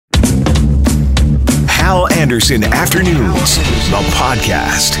Hal Anderson Afternoons, the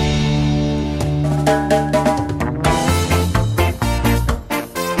podcast.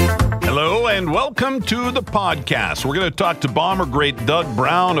 Hello and welcome to the podcast. We're going to talk to Bomber great Doug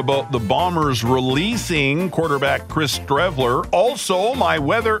Brown about the Bombers releasing quarterback Chris Streveler. Also, my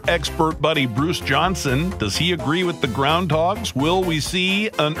weather expert buddy Bruce Johnson. Does he agree with the Groundhogs? Will we see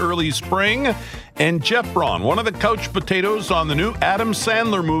an early spring? And Jeff Braun, one of the couch potatoes on the new Adam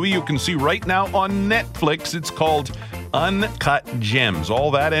Sandler movie you can see right now on Netflix. It's called Uncut Gems.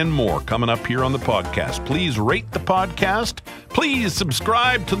 All that and more coming up here on the podcast. Please rate the podcast. Please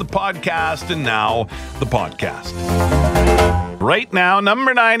subscribe to the podcast. And now, the podcast. Right now,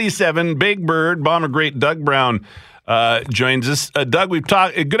 number 97, Big Bird, Bomber great Doug Brown joins us. Doug, we've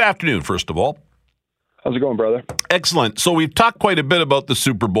talked. Good afternoon, first of all. How's it going, brother? Excellent. So we've talked quite a bit about the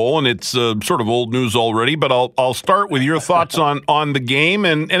Super Bowl, and it's sort of old news already, but I'll start with your thoughts on the game.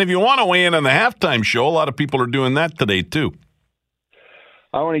 And if you want to weigh in on the halftime show, a lot of people are doing that today, too.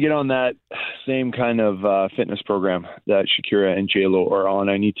 I want to get on that same kind of fitness program that Shakira and J-Lo are on.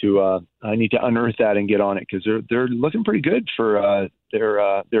 I need to unearth that and get on it because they're looking pretty good for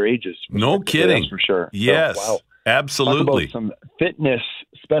their ages. No kidding. That's for sure. Yes, so, wow. Absolutely. Talk about some fitness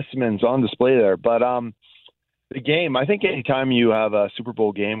specimens on display there. But the game, I think anytime you have a Super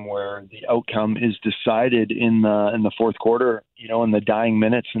Bowl game where the outcome is decided in the fourth quarter, in the dying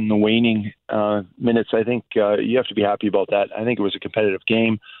minutes and the waning minutes, I think you have to be happy about that. I think it was a competitive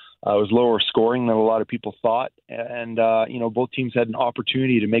game. It was lower scoring than a lot of people thought. And, both teams had an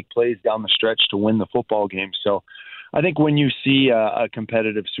opportunity to make plays down the stretch to win the football game. So I think when you see a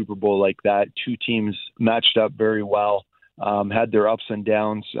competitive Super Bowl like that, two teams matched up very well, had their ups and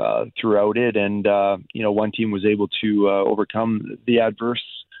downs throughout it, and one team was able to overcome the adverse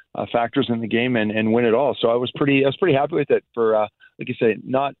factors in the game and win it all. So I was pretty happy with it. For like I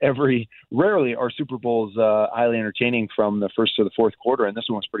say, rarely are Super Bowls highly entertaining from the first to the fourth quarter, and this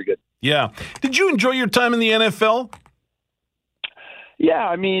one was pretty good. Yeah. Did you enjoy your time in the NFL? Yeah,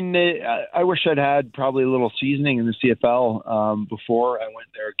 I mean, I wish I'd had probably a little seasoning in the CFL before I went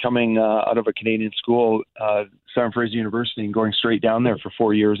there. Coming out of a Canadian school, Simon Fraser University, and going straight down there for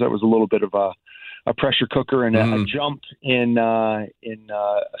 4 years, that was a little bit of a pressure cooker and a jump in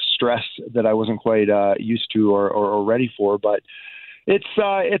stress that I wasn't quite used to or ready for. But it's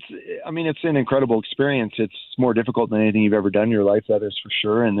an incredible experience. It's more difficult than anything you've ever done in your life, that is for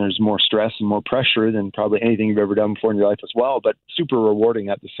sure. And there's more stress and more pressure than probably anything you've ever done before in your life as well, but super rewarding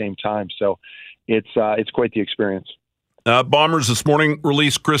at the same time. So it's quite the experience. Bombers this morning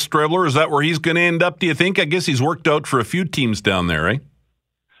released Chris Streveler. Is that where he's going to end up, do you think? I guess he's worked out for a few teams down there, right?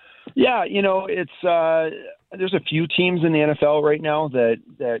 Yeah, it's there's a few teams in the NFL right now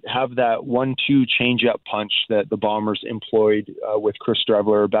that have that 1-2 change-up punch that the Bombers employed with Chris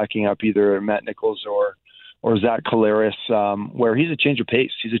Streveler backing up either Matt Nichols or Zach Collaros, where he's a change of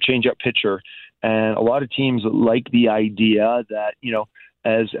pace. He's a change-up pitcher. And a lot of teams like the idea that,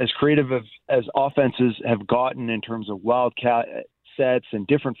 as creative as offenses have gotten in terms of wildcat sets and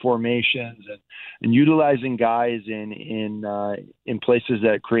different formations and utilizing guys in places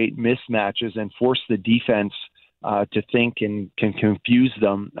that create mismatches and force the defense to think and can confuse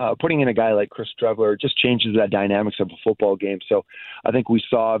them. Putting in a guy like Chris Streveler just changes that dynamics of a football game. So I think we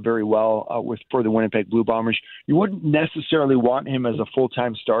saw very well for the Winnipeg Blue Bombers. You wouldn't necessarily want him as a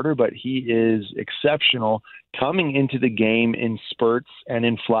full-time starter, but he is exceptional coming into the game in spurts and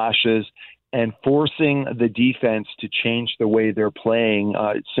in flashes and forcing the defense to change the way they're playing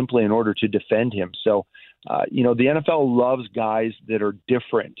simply in order to defend him. So, the NFL loves guys that are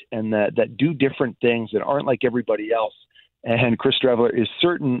different and that do different things that aren't like everybody else. And Chris Streveler is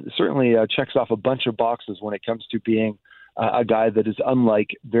certainly checks off a bunch of boxes when it comes to being a guy that is unlike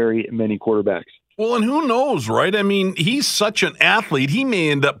very many quarterbacks. Well, and who knows, right? I mean, he's such an athlete. He may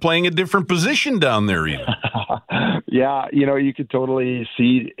end up playing a different position down there even. Yeah, you could totally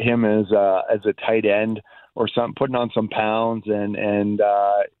see him as a tight end or something, putting on some pounds and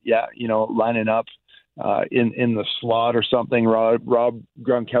lining up in the slot or something, Rob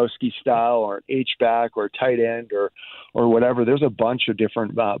Gronkowski style, or an H-back or tight end or whatever. There's a bunch of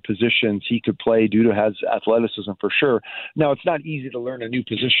different positions he could play due to his athleticism for sure. Now, it's not easy to learn a new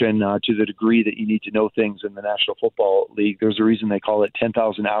position to the degree that you need to know things in the National Football League. There's a reason they call it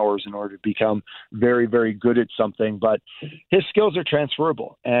 10,000 hours in order to become very, very good at something. But his skills are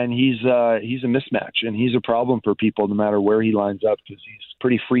transferable, and he's a mismatch, and he's a problem for people no matter where he lines up because he's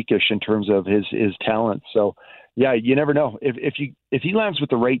pretty freakish in terms of his talent. So, yeah, you never know. If he lands with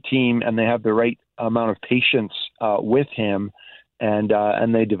the right team and they have the right amount of patience with him and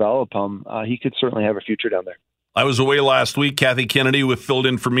they develop him, he could certainly have a future down there. I was away last week. Kathy Kennedy filled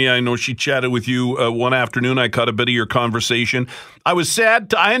in for me. I know she chatted with you one afternoon. I caught a bit of your conversation. I was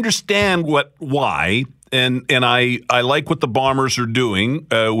sad. I understand why, and I like what the Bombers are doing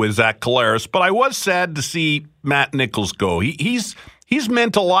with Zach Collaros, but I was sad to see Matt Nichols go. He's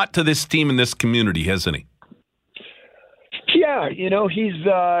meant a lot to this team and this community, hasn't he? Yeah,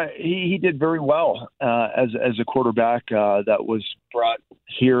 he did very well as a quarterback that was brought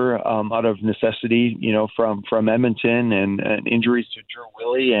here out of necessity, from Edmonton and injuries to Drew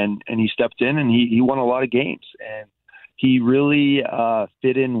Willie, and he stepped in and he won a lot of games, and he really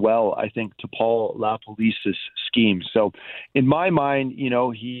fit in well, I think, to Paul LaPolice's scheme. So, in my mind,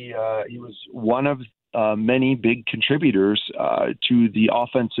 he was one of many big contributors to the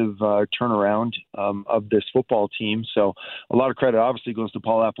offensive turnaround of this football team. So a lot of credit obviously goes to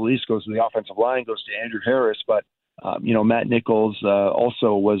Paul LaPolice, goes to the offensive line, goes to Andrew Harris, but Matt Nichols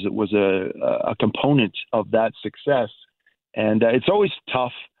also was a component of that success. And it's always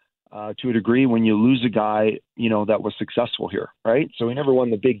tough to a degree when you lose a guy, that was successful here, right? So he never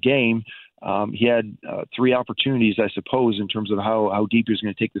won the big game. He had 3 opportunities, I suppose, in terms of how deep he was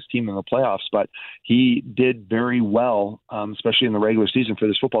going to take this team in the playoffs. But he did very well, especially in the regular season for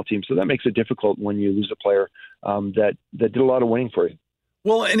this football team. So that makes it difficult when you lose a player that did a lot of winning for you.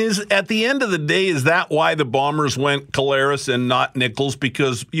 Well, and at the end of the day, is that why the Bombers went Collaros and not Nichols?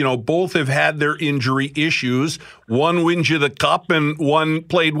 Because, both have had their injury issues. One wins you the cup and one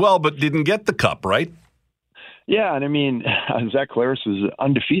played well but didn't get the cup, right? Yeah, and I mean, Zach Collaros is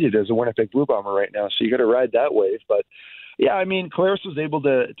undefeated as a Winnipeg Blue Bomber right now, so you got to ride that wave. But yeah, I mean, Collaros was able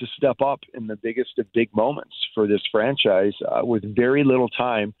to step up in the biggest of big moments for this franchise with very little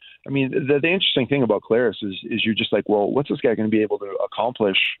time. I mean, the interesting thing about Collaros is you're just like, well, what's this guy going to be able to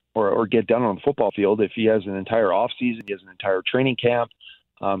accomplish or get done on the football field if he has an entire offseason, he has an entire training camp?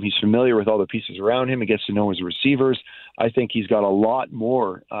 He's familiar with all the pieces around him. He gets to know his receivers. I think he's got a lot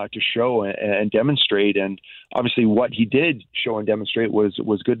more to show and demonstrate. And obviously what he did show and demonstrate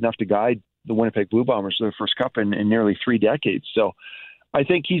was good enough to guide the Winnipeg Blue Bombers to their first cup in nearly 3 decades. So I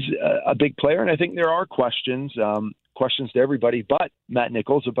think he's a big player. And I think there are questions to everybody but Matt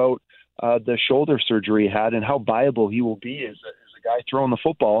Nichols about the shoulder surgery he had and how viable he will be as a guy throwing the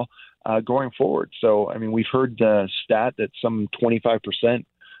football going forward. So, I mean, we've heard the stat that some 25%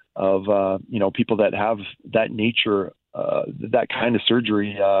 of, people that have that nature, that kind of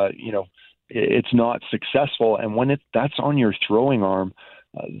surgery, it's not successful. And when that's on your throwing arm,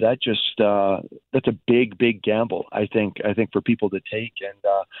 that's a big gamble, I think for people to take. And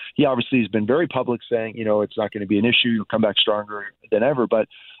he obviously has been very public saying, it's not going to be an issue. You'll come back stronger than ever. But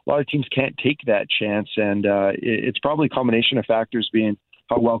a lot of teams can't take that chance. And it's probably a combination of factors being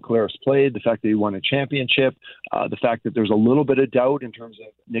how well Collaros played, the fact that he won a championship, the fact that there's a little bit of doubt in terms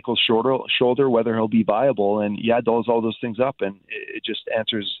of Nichols' shoulder, whether he'll be viable. And you add all those things up, and it just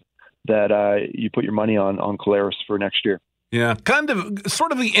answers that you put your money on Collaros for next year. Yeah,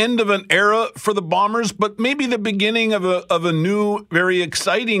 sort of the end of an era for the Bombers, but maybe the beginning of a new, very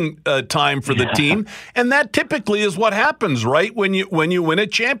exciting time for the team. And that typically is what happens, right? When you win a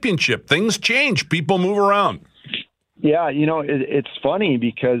championship, things change, people move around. Yeah, it's funny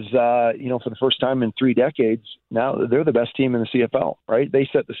because, for the first time in 3 decades, now they're the best team in the CFL, right? They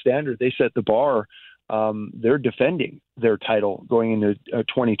set the standard. They set the bar. They're defending their title going into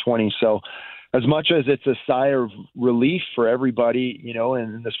 2020. So as much as it's a sigh of relief for everybody,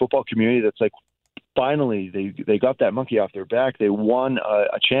 in this football community that's like, finally, they got that monkey off their back. They won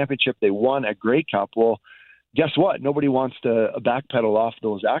a championship. They won a Grey Cup. Well, guess what? Nobody wants to backpedal off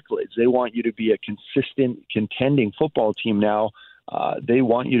those accolades. They want you to be a consistent, contending football team now. They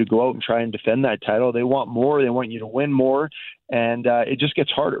want you to go out and try and defend that title. They want more. They want you to win more. And it just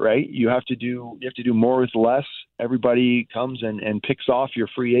gets harder, right? You have to do more with less. Everybody comes and picks off your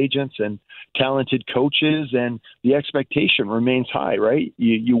free agents and talented coaches, and the expectation remains high, right?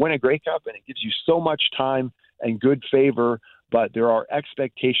 You win a Grey Cup, and it gives you so much time and good favor, but there are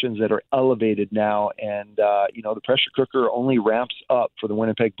expectations that are elevated now, and the pressure cooker only ramps up for the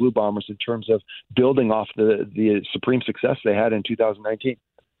Winnipeg Blue Bombers in terms of building off the supreme success they had in 2019.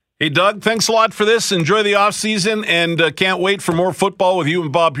 Hey, Doug, thanks a lot for this. Enjoy the offseason, and can't wait for more football with you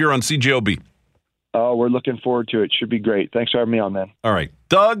and Bob here on CJOB. Oh, we're looking forward to it. Should be great. Thanks for having me on, man. All right.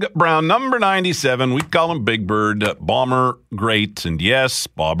 Doug Brown, number 97. We call him Big Bird, Bomber great. And yes,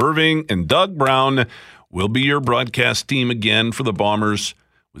 Bob Irving and Doug Brown will be your broadcast team again for the Bombers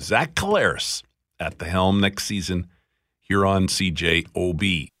with Zach Collaros at the helm next season here on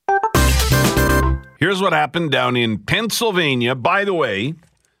CJOB. Here's what happened down in Pennsylvania. By the way,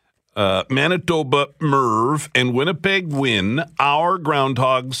 Manitoba Merv and Winnipeg win. Our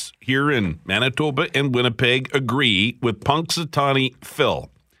groundhogs here in Manitoba and Winnipeg agree with Punxsutawney Phil.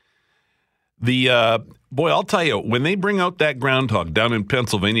 Boy, I'll tell you, when they bring out that groundhog down in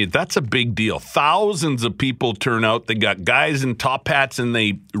Pennsylvania, that's a big deal. Thousands of people turn out. They got guys in top hats, and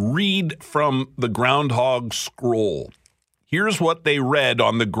they read from the groundhog scroll. Here's what they read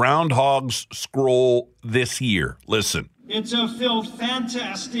on the groundhog's scroll this year. Listen. It's a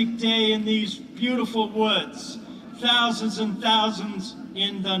fantastic day in these beautiful woods. Thousands and thousands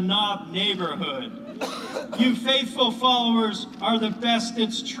in the Knob neighborhood. You faithful followers are the best,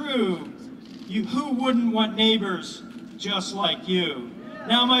 it's true. Who wouldn't want neighbors just like you?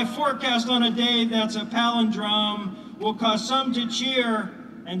 Now my forecast on a day that's a palindrome will cause some to cheer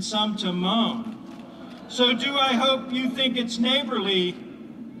and some to moan. So do I hope you think it's neighborly,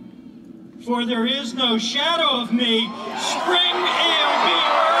 for there is no shadow of me. Spring will be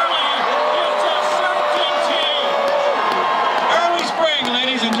early, it's a certainty. Early spring,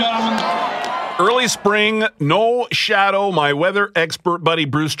 ladies and gentlemen. Early spring, no shadow. My weather expert buddy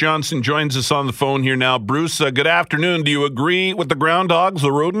Bruce Johnson joins us on the phone here now. Bruce, good afternoon. Do you agree with the groundhogs,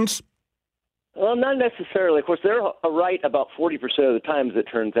 the rodents? Well, not necessarily. Of course, they're right about 40% of the time, as it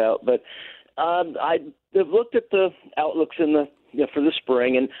turns out. But I've looked at the outlooks for the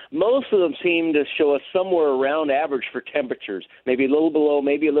spring, and most of them seem to show us somewhere around average for temperatures, maybe a little below,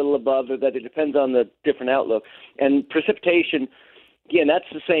 maybe a little above. That it depends on the different outlook. And precipitation, again, that's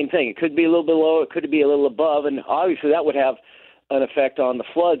the same thing. It could be a little below, it could be a little above, and obviously that would have an effect on the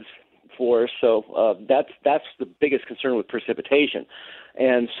floods for us. So that's the biggest concern with precipitation.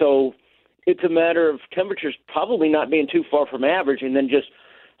 And so it's a matter of temperatures probably not being too far from average, and then just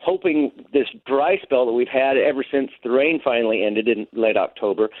hoping this dry spell that we've had ever since the rain finally ended in late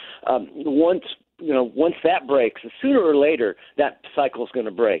October, once that breaks, sooner or later, that cycle is going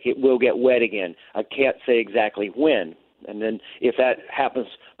to break. It will get wet again. I can't say exactly when. And then if that happens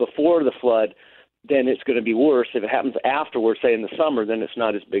before the flood, then it's going to be worse. If it happens afterwards, say in the summer, then it's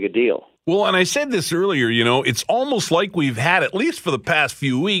not as big a deal. Well, and I said this earlier, it's almost like we've had, at least for the past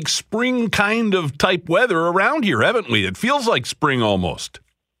few weeks, spring kind of type weather around here, haven't we? It feels like spring almost.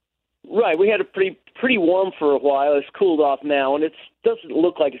 Right. We had a pretty warm for a while. It's cooled off now, and it doesn't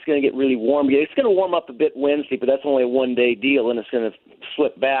look like it's going to get really warm yet. It's going to warm up a bit Wednesday, but that's only a one-day deal, and it's going to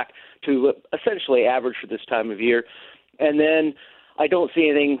slip back to essentially average for this time of year. And then I don't see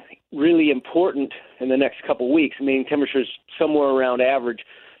anything really important in the next couple of weeks. I mean, temperatures somewhere around average.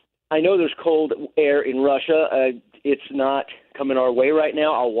 I know there's cold air in Russia. It's not coming our way right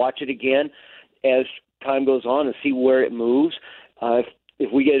now. I'll watch it again as time goes on and see where it moves.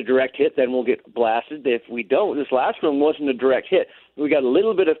 If we get a direct hit, then we'll get blasted. If we don't, this last one wasn't a direct hit. We got a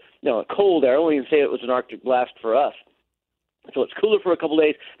little bit of cold air. I won't even say it was an Arctic blast for us. So it's cooler for a couple of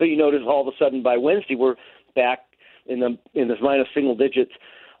days, but you notice all of a sudden by Wednesday we're back in the minus single digits,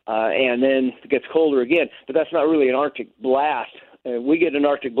 and then it gets colder again. But that's not really an Arctic blast. We get an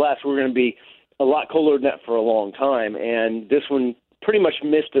Arctic blast, we're going to be a lot colder than that for a long time. And this one pretty much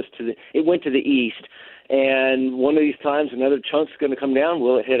missed us it went to the east. And one of these times, another chunk's going to come down.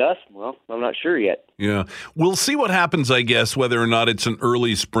 Will it hit us? Well, I'm not sure yet. Yeah. We'll see what happens, I guess, whether or not it's an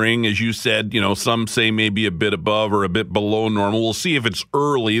early spring. As you said, some say maybe a bit above or a bit below normal. We'll see if it's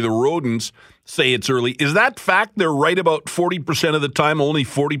early. The rodents say it's early. Is that fact they're right about 40% of the time, only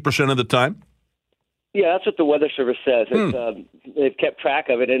 40% of the time? Yeah, that's what the Weather Service says. They've kept track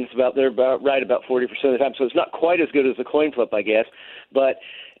of it, and they're about right about 40% of the time. So it's not quite as good as the coin flip, I guess. But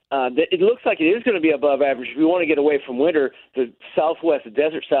it looks like it is going to be above average. If we want to get away from winter, the Southwest, the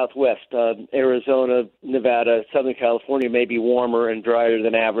desert Southwest, Arizona, Nevada, Southern California may be warmer and drier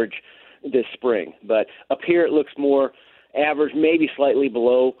than average this spring. But up here it looks more average, maybe slightly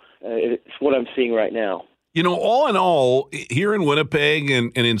below. It's what I'm seeing right now. All in all, here in Winnipeg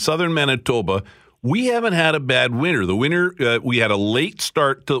and in southern Manitoba, we haven't had a bad winter. The winter, we had a late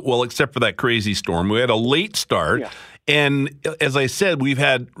start except for that crazy storm. We had a late start. Yeah. And as I said, we've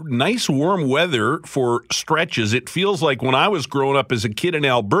had nice warm weather for stretches. It feels like when I was growing up as a kid in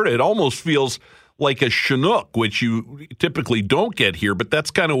Alberta, it almost feels like a Chinook, which you typically don't get here, but that's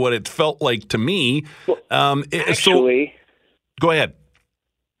kind of what it felt like to me. Well, actually, go ahead.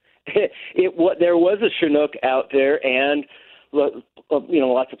 There was a Chinook out there, and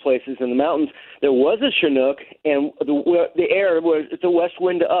lots of places in the mountains. There was a Chinook, and the air was it's a west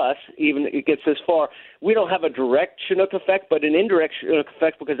wind to us. Even it gets this far, we don't have a direct Chinook effect, but an indirect Chinook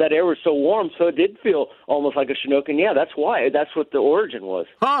effect because that air was so warm, so it did feel almost like a Chinook. And yeah, that's why. That's what the origin was.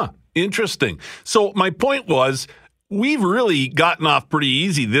 Interesting. So my point was, We've really gotten off pretty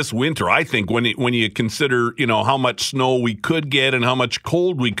easy this winter, I think, when you consider, how much snow we could get and how much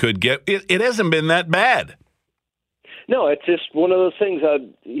cold we could get. It hasn't been that bad. No, it's just one of those things.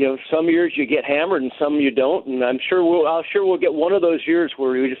 Some years you get hammered and some you don't, and I'm sure we'll get one of those years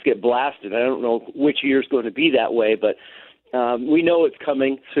where we just get blasted. I don't know which year's going to be that way, but we know it's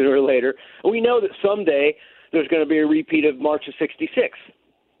coming sooner or later. And we know that someday there's going to be a repeat of March of '66.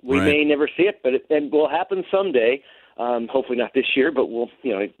 We may never see it, but it will happen someday. Hopefully not this year, but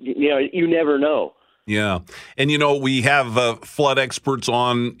you never know. Yeah. And, we have flood experts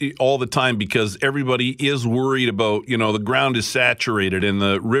on all the time because everybody is worried about, the ground is saturated and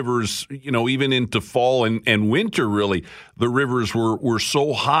the rivers, even into fall and winter, really, the rivers were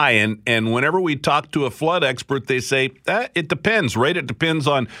so high. And whenever we talk to a flood expert, they say, it depends, right? It depends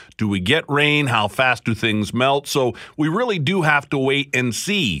on, do we get rain? How fast do things melt? So we really do have to wait and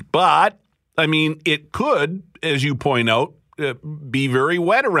see. But, it could, as you point out, be very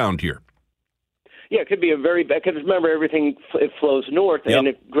wet around here. Yeah, it could be a very bad, because remember, everything it flows north, and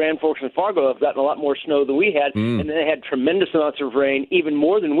if Grand Forks and Fargo have gotten a lot more snow than we had, and then they had tremendous amounts of rain, even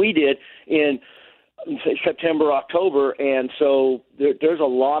more than we did in September, October, and so there's a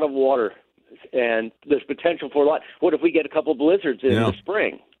lot of water, and there's potential for a lot. What if we get a couple blizzards in the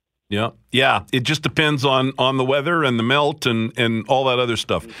spring? Yeah. It just depends on the weather and the melt and all that other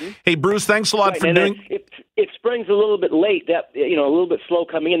stuff. Mm-hmm. Hey, Bruce, thanks a lot for doing. If spring's a little bit late, that a little bit slow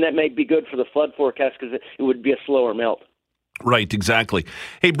coming in, that may be good for the flood forecast because it would be a slower melt. Right, exactly.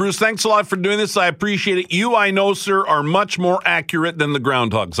 Hey, Bruce, thanks a lot for doing this. I appreciate it. You, I know, sir, are much more accurate than the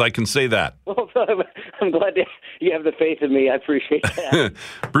groundhogs. I can say that. Well, I'm glad you have the faith in me. I appreciate that.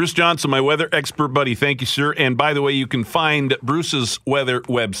 Bruce Johnson, my weather expert buddy. Thank you, sir. And by the way, you can find Bruce's weather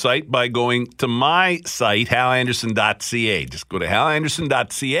website by going to my site, halanderson.ca. Just go to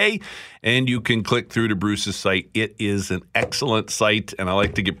halanderson.ca and you can click through to Bruce's site. It is an excellent site, and I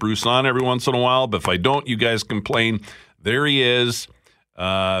like to get Bruce on every once in a while. But if I don't, you guys complain. There he is.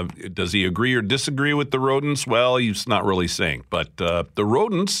 Does he agree or disagree with the rodents? Well, he's not really saying. But the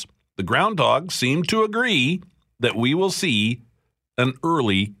rodents, the groundhogs, seem to agree that we will see an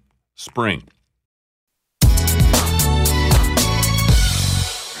early spring.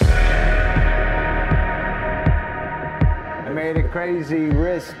 I made a crazy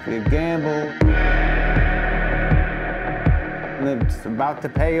risk, a gamble, and it's about to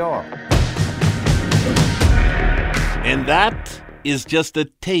pay off. And that is just a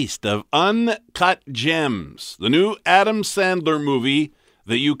taste of Uncut Gems, the new Adam Sandler movie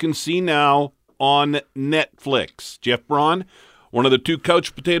that you can see now on Netflix. Jeff Braun, one of the two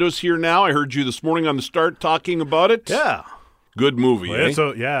couch potatoes here now. I heard you this morning on the start talking about it. Yeah. Good movie, well,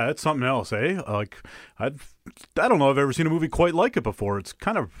 it's something else, eh? I don't know if I've ever seen a movie quite like it before. It's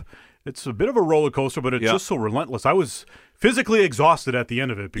a bit of a roller coaster, but it's just so relentless. I was physically exhausted at the end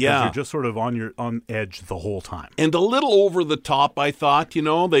of it because you're just sort of on edge the whole time. And a little over the top, I thought.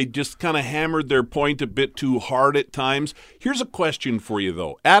 They just kind of hammered their point a bit too hard at times. Here's a question for you,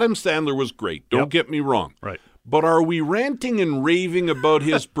 though. Adam Sandler was great. Don't get me wrong. Right. But are we ranting and raving about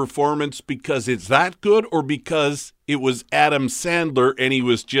his performance because it's that good or because it was Adam Sandler and he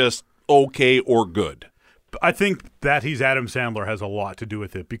was just okay or good? I think that he's Adam Sandler has a lot to do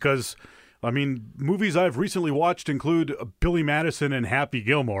with it because, movies I've recently watched include Billy Madison and Happy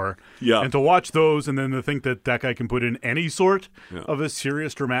Gilmore. Yeah. And to watch those and then to think that guy can put in any sort of a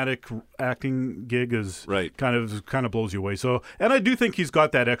serious dramatic acting gig is kind of blows you away. So, and I do think he's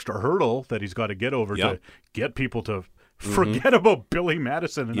got that extra hurdle that he's got to get over to get people to forget about Billy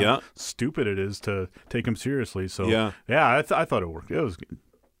Madison and how stupid it is to take him seriously. So, I thought it worked. It was good.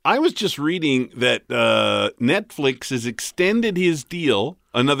 I was just reading that Netflix has extended his deal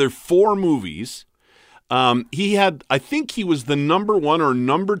another 4 movies. I think he was the number 1 or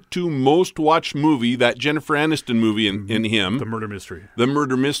number 2 most watched movie, that Jennifer Aniston movie in him. The Murder Mystery. The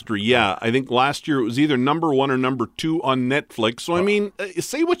Murder Mystery, yeah. I think last year it was either number 1 or number 2 on Netflix. So,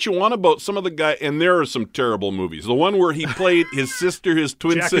 say what you want about some of the guy, and there are some terrible movies. The one where he played his sister, his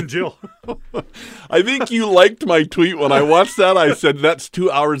twin Jack sister. and Jill. I think you liked my tweet when I watched that. I said, that's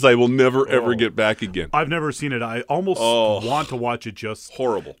 2 hours I will never, ever get back again. I've never seen it. I almost want to watch it just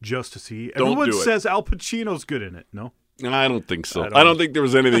to see. Everyone says Al Pacino's good in it, no? I don't think so. I don't think there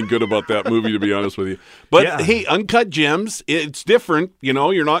was anything good about that movie, to be honest with you. But hey, Uncut Gems, it's different.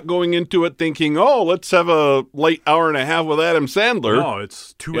 You're not going into it thinking, let's have a light hour and a half with Adam Sandler. No,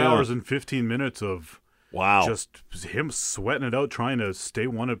 it's 2 hours and 15 minutes of just him sweating it out, trying to stay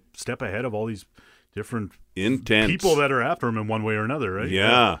one step ahead of all these different intense people that are after him in one way or another, right?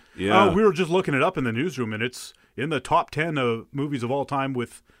 Yeah. We were just looking it up in the newsroom, and it's in the top 10 of movies of all time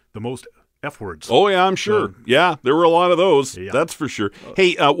with the most F words. Oh, yeah, I'm sure. Yeah, there were a lot of those. Yeah. That's for sure.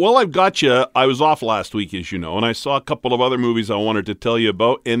 Hey, while I've got you, I was off last week, as you know, and I saw a couple of other movies I wanted to tell you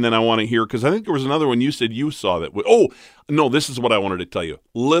about, and then I want to hear, because I think there was another one you said you saw that. No, this is what I wanted to tell you.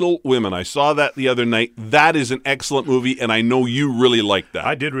 Little Women. I saw that the other night. That is an excellent movie, and I know you really liked that.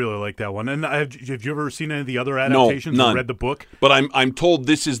 I did really like that one. And have you ever seen any of the other adaptations? No, none. Or read the book? But I'm told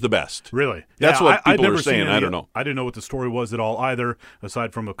this is the best. Really? That's what people are saying. I don't know. I didn't know what the story was at all either,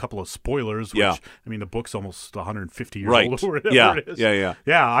 aside from a couple of spoilers, which, I mean, the book's almost 150 years old or whatever it is.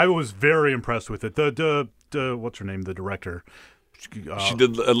 Yeah, I was very impressed with it. The what's her name? The director. She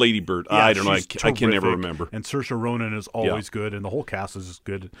did Lady Bird. Yeah, I don't know. I can never remember. And Saoirse Ronan is always good, and the whole cast is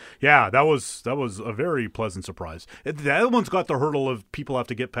good. Yeah, that was a very pleasant surprise. The other one's got the hurdle of people have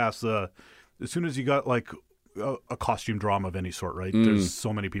to get past as soon as you got like a costume drama of any sort, right? There's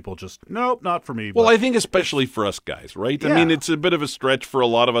so many people just, nope, not for me. Well, I think especially for us guys, right? I mean, it's a bit of a stretch for a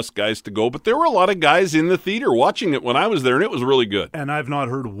lot of us guys to go, but there were a lot of guys in the theater watching it when I was there, and it was really good. And I've not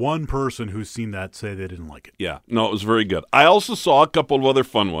heard one person who's seen that say they didn't like it. Yeah, no, it was very good. I also saw a couple of other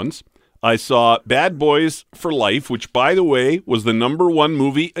fun ones. I saw Bad Boys for Life, which, by the way, was the #1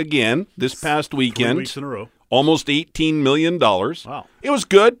 movie again this past weekend. 3 weeks in a row. Almost $18 million. Wow. It was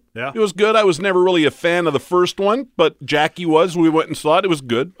good. Yeah. It was good. I was never really a fan of the first one, but Jackie was. We went and saw it. It was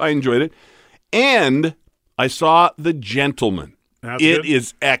good. I enjoyed it. And I saw The Gentleman. It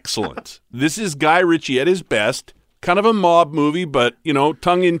is excellent. This is Guy Ritchie at his best. Kind of a mob movie, but,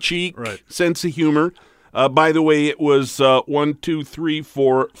 tongue-in-cheek, sense of humor. By the way, it was 5,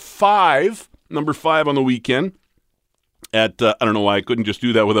 number 5 on the weekend. At I don't know why I couldn't just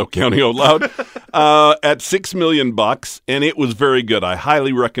do that without counting out loud. At $6 million, and it was very good. I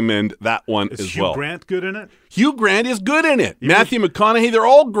highly recommend that one as well. Is Hugh Grant good in it? Hugh Grant is good in it. Matthew McConaughey, they're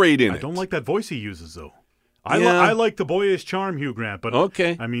all great in it. I don't like that voice he uses though. I like the boyish charm Hugh Grant, but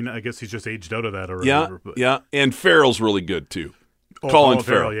I mean, I guess he's just aged out of that already. Yeah, and Farrell's really good too. Colin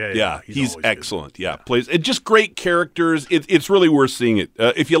Farrell, yeah, he's excellent. Good. Yeah, plays it. Just great characters. It's really worth seeing it.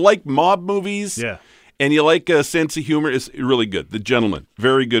 If you like mob movies, and you like a sense of humor, it's really good. The Gentleman,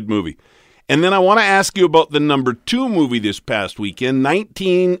 very good movie. And then I want to ask you about the #2 movie this past weekend,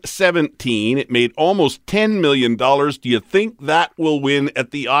 1917. It made almost $10 million. Do you think that will win at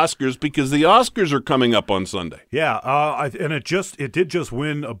the Oscars? Because the Oscars are coming up on Sunday. Yeah, and it did just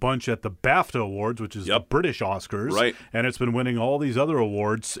win a bunch at the BAFTA Awards, which is the British Oscars. Right. And it's been winning all these other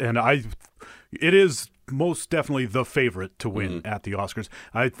awards. And it is most definitely the favorite to win at the Oscars.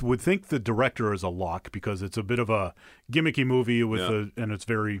 I would think the director is a lock because it's a bit of a gimmicky movie and it's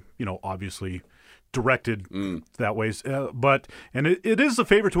very, obviously directed that way. But it is the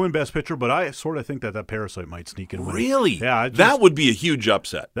favorite to win Best Picture, but I sort of think that Parasite might sneak in and win. Really? Yeah. That would be a huge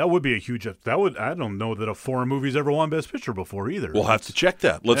upset. That would be a huge upset. I don't know that a foreign movie's ever won Best Picture before either. We'll have to check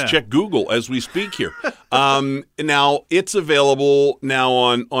that. Let's check Google as we speak here. Now, it's available now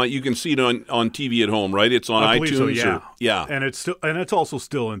on you can see it on TV at home, right? It's on iTunes. So, yeah. Yeah. And it's also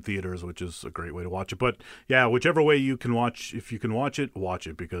still in theaters, which is a great way to watch it. But yeah, whichever way you can watch, if you can watch it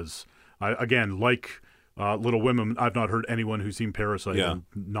because again, like Little Women, I've not heard anyone who's seen Parasite and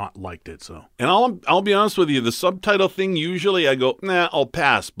not liked it. So, and I'll be honest with you, the subtitle thing usually I go, I'll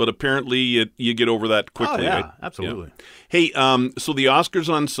pass, but apparently you get over that quickly. Oh, yeah, right? absolutely. Yeah. Hey, so the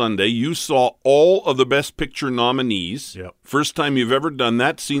Oscars on Sunday, you saw all of the Best Picture nominees. Yep. First time you've ever done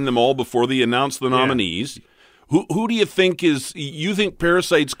that, seen them all before they announced the nominees. Who do you think you think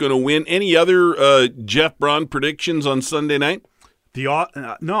Parasite's going to win? Any other Jeff Braun predictions on Sunday night? A lot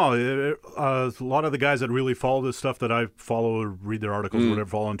of the guys that really follow this stuff that I follow or read their articles or whatever,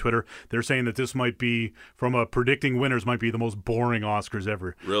 follow on Twitter, they're saying that this might be, from a predicting winners, might be the most boring Oscars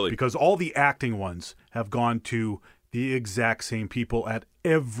ever. Really? Because all the acting ones have gone to the exact same people at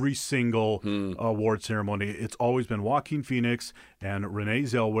every single award ceremony. It's always been Joaquin Phoenix and Renee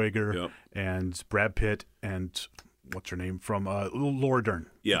Zellweger and Brad Pitt and what's her name from Laura Dern.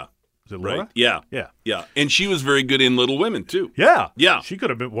 Yeah. Is it Laura? Right. Yeah. And she was very good in Little Women, too. Yeah. Yeah. She could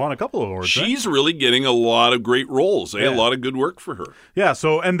have won a couple of awards. She's really getting a lot of great roles. A lot of good work for her. Yeah,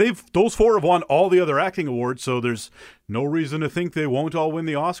 so, and those 4 have won all the other acting awards, so there's no reason to think they won't all win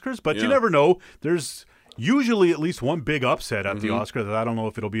the Oscars, but you never know. There's usually at least one big upset at the Oscar that I don't know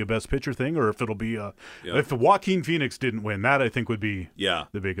if it'll be a Best Picture thing or if it'll be if the Joaquin Phoenix didn't win, that I think would be the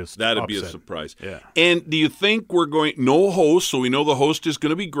biggest That'd upset. Be a surprise. Yeah. And do you think we're going no host, so we know the host is going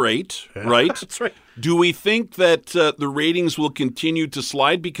to be great, right? That's right. Do we think that the ratings will continue to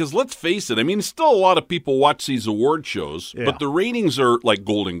slide? Because let's face it, I mean, still a lot of people watch these award shows, but the ratings are like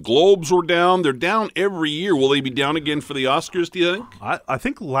Golden Globes were down. They're down every year. Will they be down again for the Oscars, do you think? I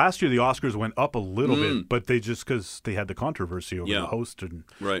think last year the Oscars went up a little bit, but they just because they had the controversy over the host and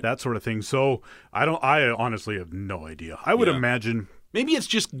that sort of thing. So I honestly have no idea. I would imagine. Maybe it's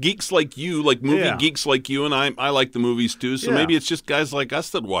just geeks like you, like movie geeks like you, and I like the movies too, so maybe it's just guys like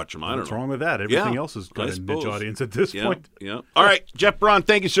us that watch them. I don't know. What's wrong with that? Everything else has got a niche audience at this point. Yeah. All right, Jeff Braun,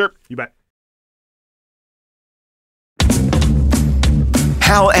 thank you, sir. You bet.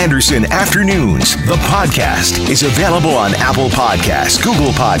 Hal Anderson Afternoons, the podcast, is available on Apple Podcasts,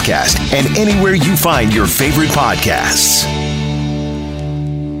 Google Podcasts, and anywhere you find your favorite podcasts.